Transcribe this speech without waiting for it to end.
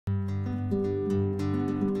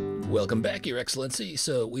Welcome back, Your Excellency.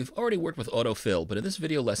 So we've already worked with autofill, but in this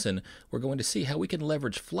video lesson, we're going to see how we can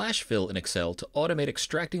leverage flash fill in Excel to automate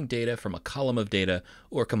extracting data from a column of data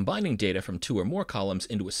or combining data from two or more columns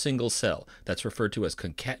into a single cell. That's referred to as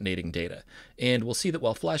concatenating data. And we'll see that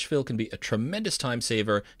while flash fill can be a tremendous time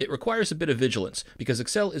saver, it requires a bit of vigilance because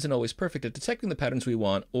Excel isn't always perfect at detecting the patterns we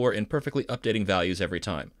want or in perfectly updating values every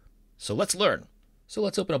time. So let's learn. So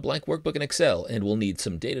let's open a blank workbook in Excel, and we'll need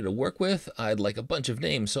some data to work with. I'd like a bunch of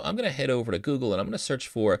names, so I'm going to head over to Google and I'm going to search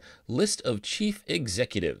for list of chief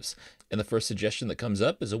executives. And the first suggestion that comes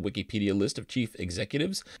up is a Wikipedia list of chief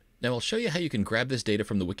executives. Now I'll show you how you can grab this data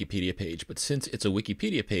from the Wikipedia page, but since it's a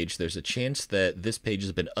Wikipedia page, there's a chance that this page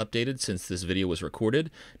has been updated since this video was recorded.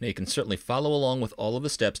 Now you can certainly follow along with all of the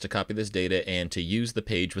steps to copy this data and to use the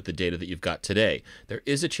page with the data that you've got today. There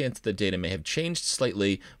is a chance that the data may have changed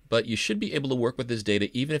slightly, but you should be able to work with this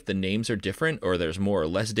data even if the names are different or there's more or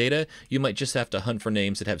less data. You might just have to hunt for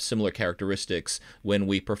names that have similar characteristics when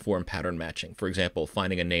we perform pattern matching. For example,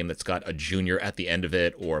 finding a name that's got a junior at the end of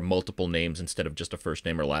it or multiple names instead of just a first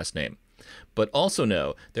name or last name. But also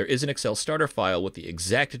know there is an Excel starter file with the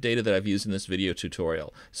exact data that I've used in this video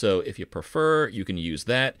tutorial. So if you prefer, you can use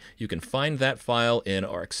that. You can find that file in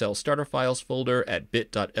our Excel starter files folder at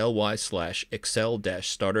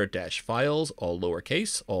bit.ly/excel-starter-files, all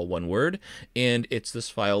lowercase, all one word. And it's this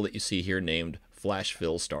file that you see here named Flash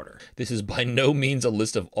Fill Starter. This is by no means a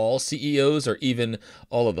list of all CEOs or even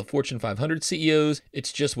all of the Fortune 500 CEOs.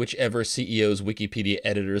 It's just whichever CEO's Wikipedia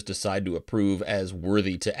editors decide to approve as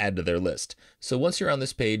worthy to add to their list. So once you're on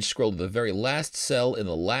this page, scroll to the very last cell in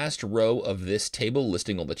the last row of this table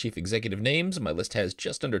listing all the chief executive names. My list has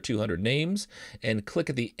just under 200 names, and click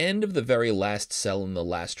at the end of the very last cell in the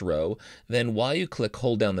last row. Then while you click,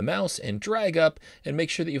 hold down the mouse and drag up and make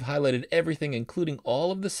sure that you've highlighted everything, including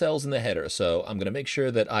all of the cells in the header. So I'm going to make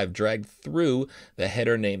sure that I've dragged through the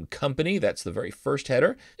header name company. That's the very first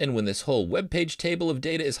header. And when this whole web page table of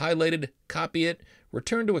data is highlighted, copy it,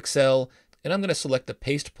 return to Excel, and I'm going to select the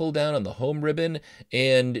paste pull down on the home ribbon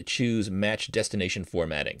and choose match destination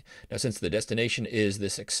formatting. Now, since the destination is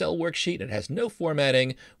this Excel worksheet and it has no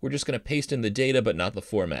formatting, we're just going to paste in the data but not the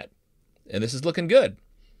format. And this is looking good.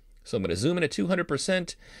 So I'm going to zoom in at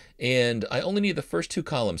 200%, and I only need the first two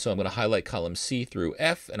columns, so I'm going to highlight columns C through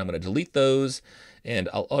F, and I'm going to delete those, and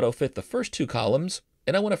I'll auto-fit the first two columns,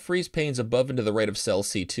 and I want to freeze panes above and to the right of cell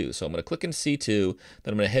C2. So I'm going to click in C2,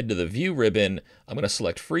 then I'm going to head to the View ribbon, I'm going to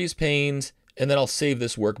select Freeze Panes, and then I'll save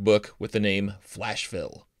this workbook with the name Flash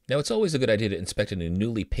Fill. Now, it's always a good idea to inspect any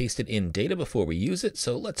newly pasted in data before we use it,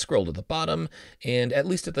 so let's scroll to the bottom, and at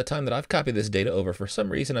least at the time that I've copied this data over, for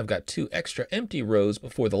some reason I've got two extra empty rows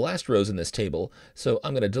before the last rows in this table, so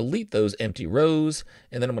I'm going to delete those empty rows,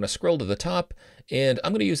 and then I'm going to scroll to the top, and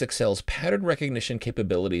I'm going to use Excel's pattern recognition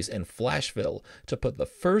capabilities and flash fill to put the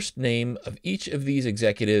first name of each of these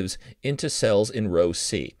executives into cells in row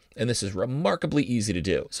C. And this is remarkably easy to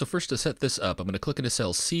do. So first, to set this up, I'm going to click into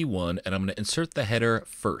cell C1 and I'm going to insert the header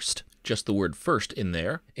first. Just the word first in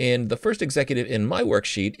there. And the first executive in my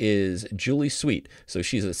worksheet is Julie Sweet. So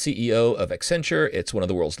she's a CEO of Accenture. It's one of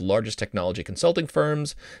the world's largest technology consulting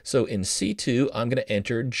firms. So in C2, I'm going to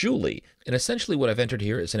enter Julie. And essentially what I've entered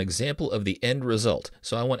here is an example of the end result.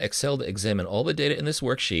 So I want Excel to examine all the data in this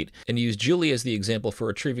worksheet and use Julie as the example for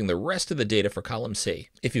retrieving the rest of the data for column C.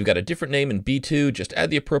 If you've got a different name in B2, just add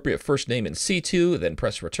the appropriate first name in C2, then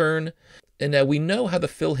press return. And now we know how the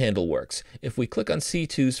fill handle works. If we click on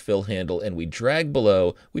C2's fill handle and we drag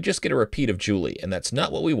below, we just get a repeat of Julie, and that's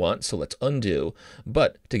not what we want, so let's undo.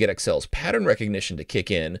 But to get Excel's pattern recognition to kick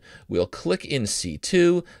in, we'll click in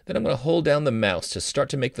C2, then I'm going to hold down the mouse to start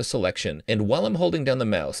to make the selection. And while I'm holding down the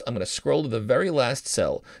mouse, I'm going to scroll to the very last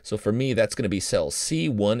cell. So for me, that's going to be cell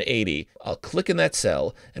C180. I'll click in that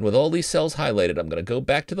cell, and with all these cells highlighted, I'm going to go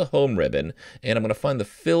back to the home ribbon, and I'm going to find the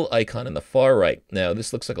fill icon in the far right. Now,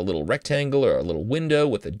 this looks like a little rectangle or a little window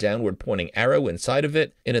with a downward pointing arrow inside of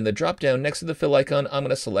it. And in the drop down next to the fill icon, I'm going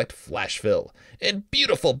to select Flash Fill. And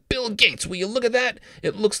beautiful Bill Gates, will you look at that?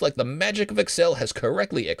 It looks like the magic of Excel has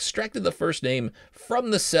correctly extracted the first name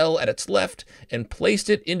from the cell at its left and placed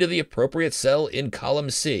it into the appropriate cell in column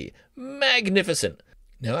C. Magnificent!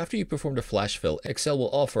 Now, after you performed a flash fill, Excel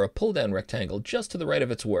will offer a pull-down rectangle just to the right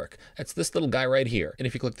of its work. That's this little guy right here. And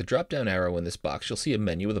if you click the drop-down arrow in this box, you'll see a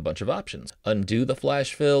menu with a bunch of options. Undo the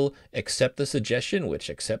flash fill, accept the suggestion, which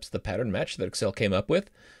accepts the pattern match that Excel came up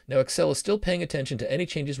with. Now Excel is still paying attention to any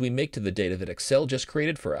changes we make to the data that Excel just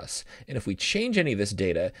created for us. And if we change any of this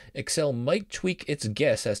data, Excel might tweak its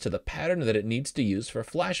guess as to the pattern that it needs to use for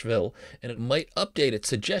flash fill, and it might update its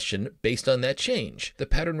suggestion based on that change. The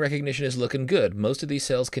pattern recognition is looking good. Most of these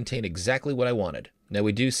cells contain exactly what I wanted. Now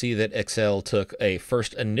we do see that Excel took a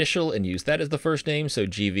first initial and used that as the first name, so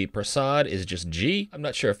GV Prasad is just G. I'm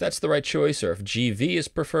not sure if that's the right choice or if GV is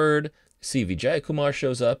preferred. CV Jayakumar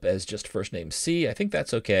shows up as just first name C. I think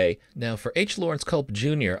that's okay. Now for H. Lawrence Culp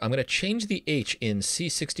Jr., I'm going to change the H in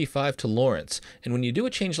C65 to Lawrence. And when you do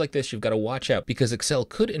a change like this, you've got to watch out because Excel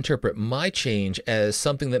could interpret my change as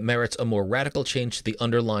something that merits a more radical change to the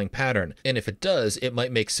underlying pattern. And if it does, it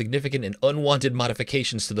might make significant and unwanted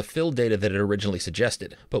modifications to the fill data that it originally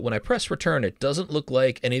suggested. But when I press return, it doesn't look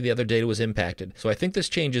like any of the other data was impacted. So I think this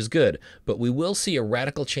change is good, but we will see a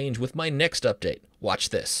radical change with my next update. Watch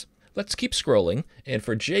this. Let's keep scrolling, and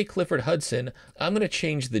for J. Clifford Hudson, I'm going to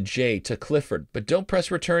change the J to Clifford, but don't press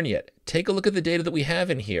return yet. Take a look at the data that we have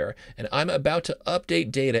in here, and I'm about to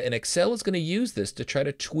update data, and Excel is going to use this to try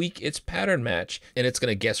to tweak its pattern match, and it's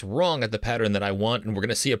going to guess wrong at the pattern that I want, and we're going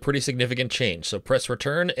to see a pretty significant change. So press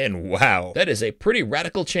return, and wow, that is a pretty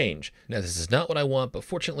radical change. Now, this is not what I want, but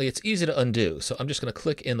fortunately, it's easy to undo. So I'm just going to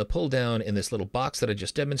click in the pull down in this little box that I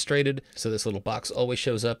just demonstrated. So this little box always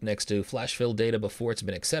shows up next to flash fill data before it's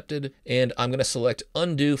been accepted, and I'm going to select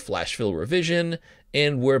undo flash fill revision,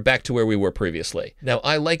 and we're back to where we were previously. Now,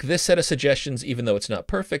 I like this set of suggestions even though it's not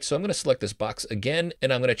perfect, so I'm going to select this box again,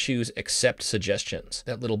 and I'm going to choose Accept Suggestions.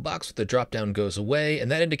 That little box with the drop-down goes away,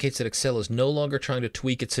 and that indicates that Excel is no longer trying to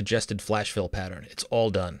tweak its suggested flash fill pattern. It's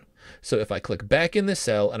all done. So if I click back in the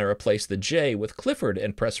cell and I replace the J with Clifford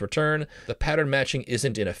and press return, the pattern matching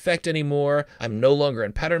isn't in effect anymore. I'm no longer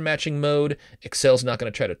in pattern matching mode. Excel's not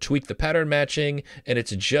going to try to tweak the pattern matching, and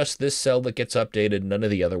it's just this cell that gets updated. None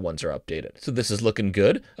of the other ones are updated. So this is looking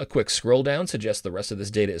good. A quick scroll down suggests the rest of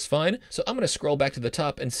this data is fine. So I'm going to scroll back to the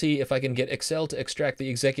top and see if I can get Excel to extract the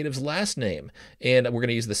executive's last name. And we're going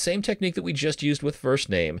to use the same technique that we just used with first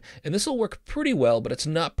name. And this will work pretty well, but it's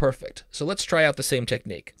not perfect. So let's try out the same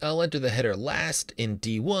technique. I'll enter the header last in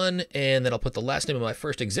D1, and then I'll put the last name of my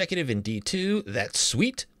first executive in D2. That's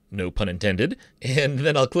sweet. No pun intended. And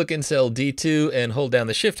then I'll click in cell D2 and hold down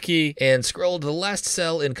the shift key and scroll to the last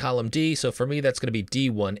cell in column D. So for me, that's going to be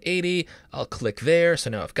D180. I'll click there. So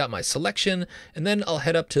now I've got my selection, and then I'll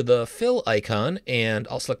head up to the fill icon and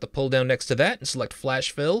I'll select the pull down next to that and select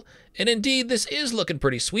flash fill. And indeed, this is looking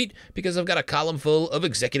pretty sweet because I've got a column full of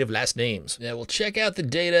executive last names. Now we'll check out the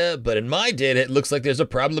data, but in my data, it looks like there's a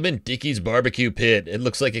problem in Dickey's barbecue pit. It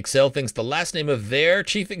looks like Excel thinks the last name of their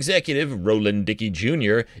chief executive, Roland Dickey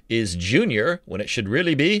Jr., is Junior when it should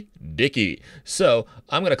really be Dickey. So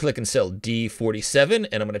I'm going to click in cell D47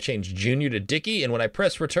 and I'm going to change Junior to Dickey. And when I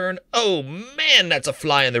press return, oh man, that's a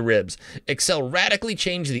fly in the ribs. Excel radically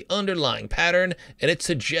changed the underlying pattern, and its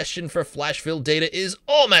suggestion for flash fill data is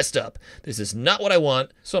all messed up. This is not what I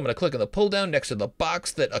want, so I'm going to click on the pull down next to the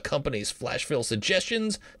box that accompanies flash fill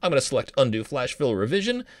suggestions. I'm going to select undo flash fill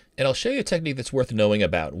revision, and I'll show you a technique that's worth knowing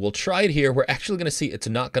about. We'll try it here. We're actually going to see it's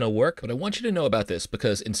not going to work, but I want you to know about this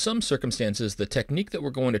because in some circumstances, the technique that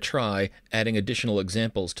we're going to try, adding additional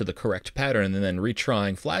examples to the correct pattern and then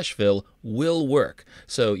retrying flash fill, will work.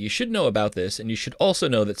 So you should know about this, and you should also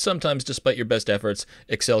know that sometimes, despite your best efforts,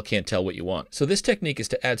 Excel can't tell what you want. So this technique is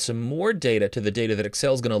to add some more data to the data that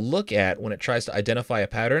Excel is going to look at when it tries to identify a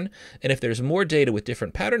pattern. And if there's more data with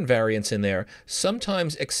different pattern variants in there,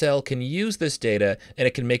 sometimes Excel can use this data and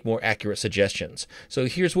it can make more accurate suggestions. So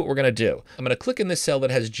here's what we're going to do. I'm going to click in this cell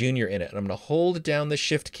that has Junior in it, and I'm going to hold down the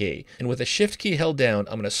Shift key. And with the Shift key held down,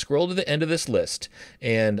 I'm going to scroll to the end of this list,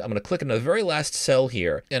 and I'm going to click on the very last cell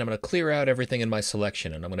here, and I'm going to clear out everything in my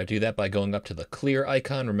selection. And I'm going to do that by going up to the clear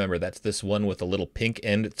icon. Remember, that's this one with a little pink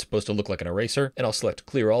end. It's supposed to look like an eraser. And I'll select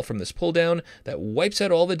clear all from this pull down. That wipes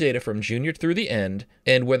out all the data from Junior through the end.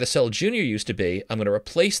 And where the cell Junior used to be, I'm going to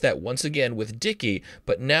replace that once again with Dickey,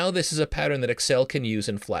 but now this is a pattern that Excel can use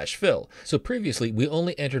in flash fill. So previously, we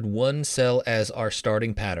only entered one cell as our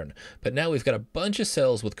starting pattern, but now we've got a bunch of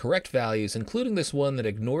cells with correct values, including this one that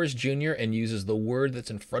ignores Junior and uses the word that's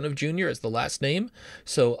in front of Junior as the last name.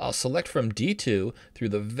 So I'll select from D2 through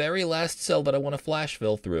the very last cell that I want to flash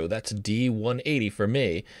fill through. That's D180 for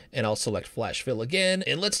me, and I'll select flash fill again.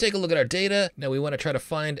 And let's take a look at our data. Now we want to try to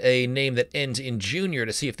find a name that ends in Junior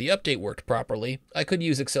to see if the update worked properly. I could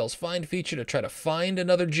use Excel's find feature to try to find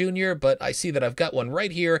another Junior, but I see that I've got one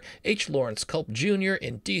right here, H. Lawrence Culp Jr.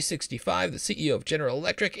 in D65, the CEO of General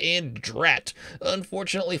Electric, and drat.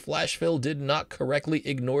 Unfortunately, flash fill did not correctly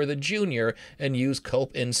ignore the Junior and use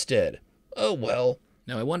Culp instead. Oh well.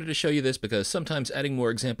 Now I wanted to show you this because sometimes adding more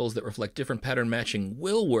examples that reflect different pattern matching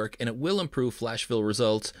will work and it will improve flash fill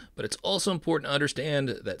results, but it's also important to understand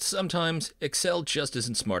that sometimes Excel just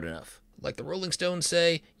isn't smart enough. Like the Rolling Stones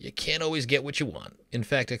say, you can't always get what you want. In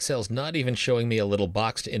fact, Excel's not even showing me a little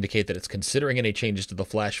box to indicate that it's considering any changes to the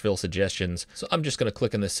flash fill suggestions, so I'm just going to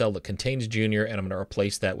click on the cell that contains Junior and I'm going to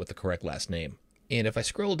replace that with the correct last name. And if I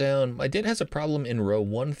scroll down, my data has a problem in row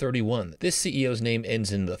 131. This CEO's name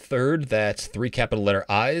ends in the third, that's 3 capital letter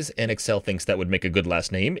I's, and Excel thinks that would make a good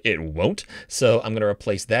last name. It won't. So I'm going to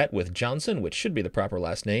replace that with Johnson, which should be the proper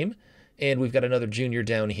last name. And we've got another Junior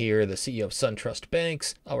down here, the CEO of SunTrust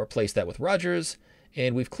Banks. I'll replace that with Rogers.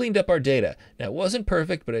 And we've cleaned up our data. Now, it wasn't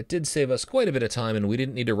perfect, but it did save us quite a bit of time, and we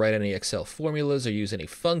didn't need to write any Excel formulas or use any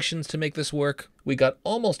functions to make this work. We got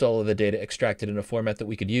almost all of the data extracted in a format that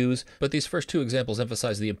we could use, but these first 2 examples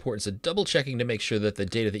emphasize the importance of double-checking to make sure that the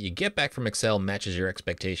data that you get back from Excel matches your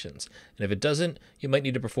expectations. And if it doesn't, you might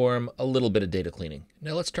need to perform a little bit of data cleaning.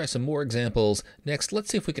 Now let's try some more examples. Next, let's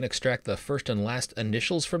see if we can extract the first and last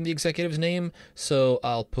initials from the executive's name. So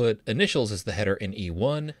I'll put initials as the header in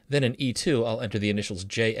E1. Then in E2, I'll enter the initials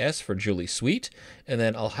JS for Julie Sweet. And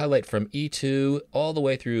then I'll highlight from E2 all the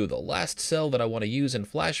way through the last cell that I want to use in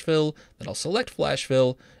flash fill. Then I'll select flash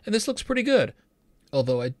fill, and this looks pretty good.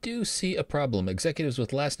 Although I do see a problem. Executives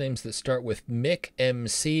with last names that start with Mick,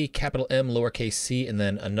 MC, capital M, lowercase c, and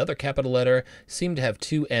then another capital letter seem to have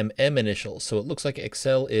 2 MM initials, so it looks like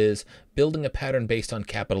Excel is building a pattern based on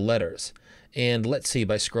capital letters. And let's see,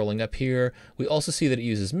 by scrolling up here, we also see that it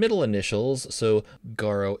uses middle initials, so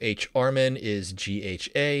Garo H. Arman is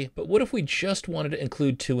GHA, but what if we just wanted to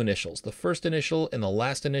include 2 initials, the first initial and the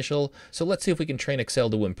last initial? So let's see if we can train Excel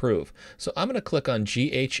to improve. So I'm going to click on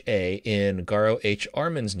GHA in Garo H.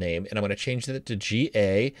 Arman's name, and I'm going to change that to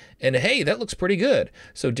GA, and hey, that looks pretty good.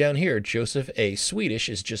 So down here, Joseph A. Swedish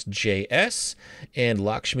is just JS, and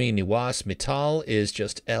Lakshmi Niwas Mittal is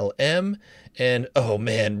just LM, and oh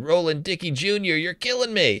man, Roland Dickey Jr., you're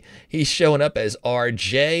killing me. He's showing up as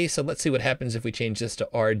RJ, so let's see what happens if we change this to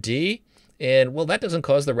RD. And well, that doesn't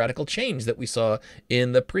cause the radical change that we saw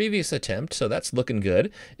in the previous attempt, so that's looking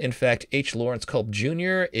good. In fact, H. Lawrence Culp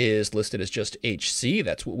Jr. is listed as just HC.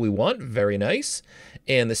 That's what we want. Very nice.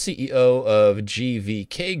 And the CEO of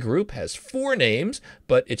GVK Group has 4 names,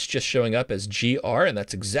 but it's just showing up as GR, and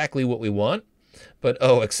that's exactly what we want. But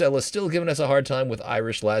oh, Excel is still giving us a hard time with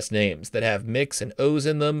Irish last names that have Micks and O's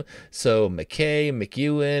in them. So McKay,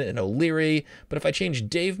 McEwen, and O'Leary. But if I change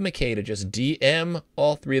Dave McKay to just DM,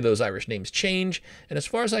 all 3 of those Irish names change. And as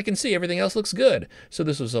far as I can see, everything else looks good. So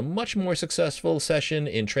this was a much more successful session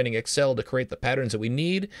in training Excel to create the patterns that we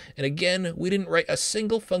need. And again, we didn't write a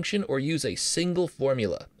single function or use a single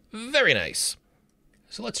formula. Very nice.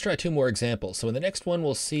 So let's try 2 more examples. So in the next one,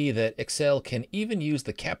 we'll see that Excel can even use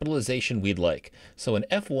the capitalization we'd like. So in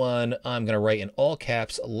F1, I'm going to write in all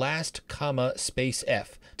caps last comma space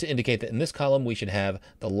F to indicate that in this column, we should have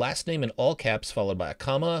the last name in all caps followed by a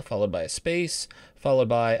comma, followed by a space, followed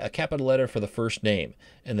by a capital letter for the first name.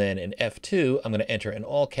 And then in F2, I'm going to enter in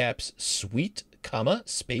all caps Sweet, comma,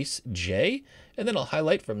 space J, and then I'll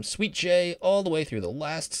highlight from Sweet J all the way through the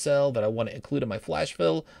last cell that I want to include in my flash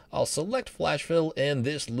fill. I'll select flash fill, and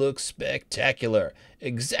this looks spectacular.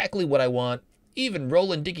 Exactly what I want. Even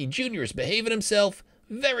Roland Dickey Jr. is behaving himself.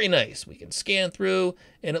 Very nice. We can scan through,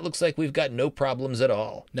 and it looks like we've got no problems at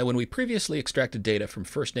all. Now, when we previously extracted data from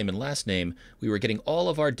first name and last name, we were getting all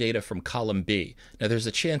of our data from column B. Now, there's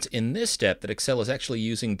a chance in this step that Excel is actually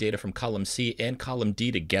using data from column C and column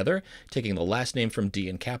D together, taking the last name from D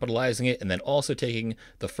and capitalizing it, and then also taking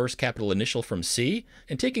the first capital initial from C,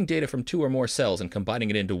 and taking data from 2 or more cells and combining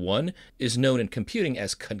it into one is known in computing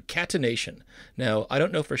as concatenation. Now, I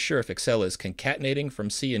don't know for sure if Excel is concatenating from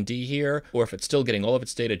C and D here, or if it's still getting all of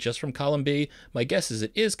its data just from column B. My guess is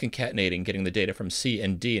it is concatenating, getting the data from C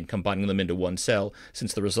and D and combining them into one cell,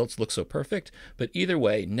 since the results look so perfect. But either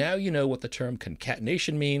way, now you know what the term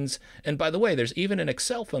concatenation means. And by the way, there's even an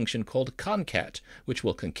Excel function called concat, which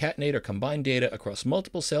will concatenate or combine data across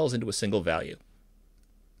multiple cells into a single value.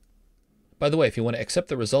 By the way, if you want to accept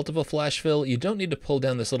the result of a flash fill, you don't need to pull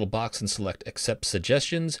down this little box and select Accept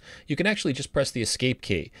Suggestions. You can actually just press the Escape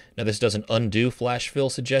key. Now, this doesn't undo flash fill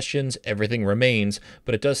suggestions. Everything remains,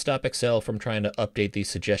 but it does stop Excel from trying to update these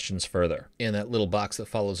suggestions further. And that little box that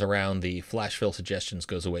follows around the flash fill suggestions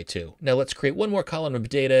goes away too. Now, let's create one more column of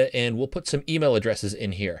data, and we'll put some email addresses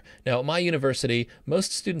in here. Now, at my university,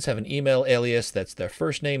 most students have an email alias that's their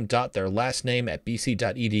first name dot their last name at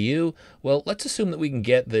bc.edu. Well, let's assume that we can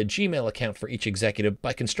get the Gmail account for each executive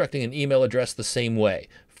by constructing an email address the same way,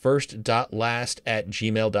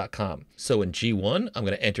 first.last@gmail.com. So in G1, I'm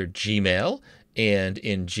going to enter Gmail, And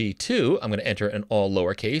in G2, I'm going to enter an all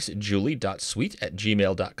lowercase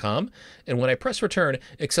julie.sweet@gmail.com. And when I press return,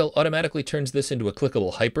 Excel automatically turns this into a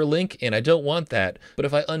clickable hyperlink, and I don't want that. But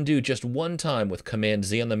if I undo just one time with Command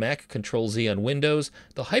Z on the Mac, Control Z on Windows,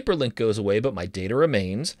 the hyperlink goes away, but my data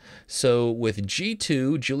remains. So with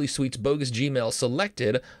G2, Julie Sweet's bogus Gmail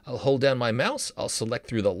selected, I'll hold down my mouse, I'll select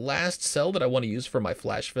through the last cell that I want to use for my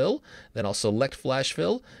flash fill, then I'll select flash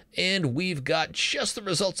fill, and we've got just the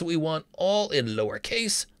results that we want, all in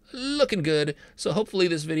lowercase, looking good. So hopefully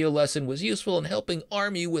this video lesson was useful in helping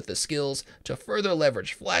arm you with the skills to further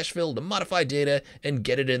leverage flash fill to modify data and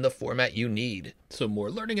get it in the format you need. So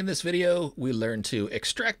more learning in this video. We learned to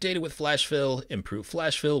extract data with flash fill, improve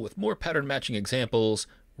flash fill with more pattern matching examples,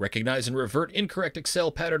 recognize and revert incorrect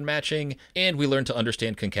Excel pattern matching, and we learned to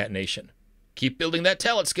understand concatenation. Keep building that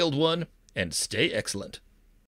talent, skilled one, and stay excellent.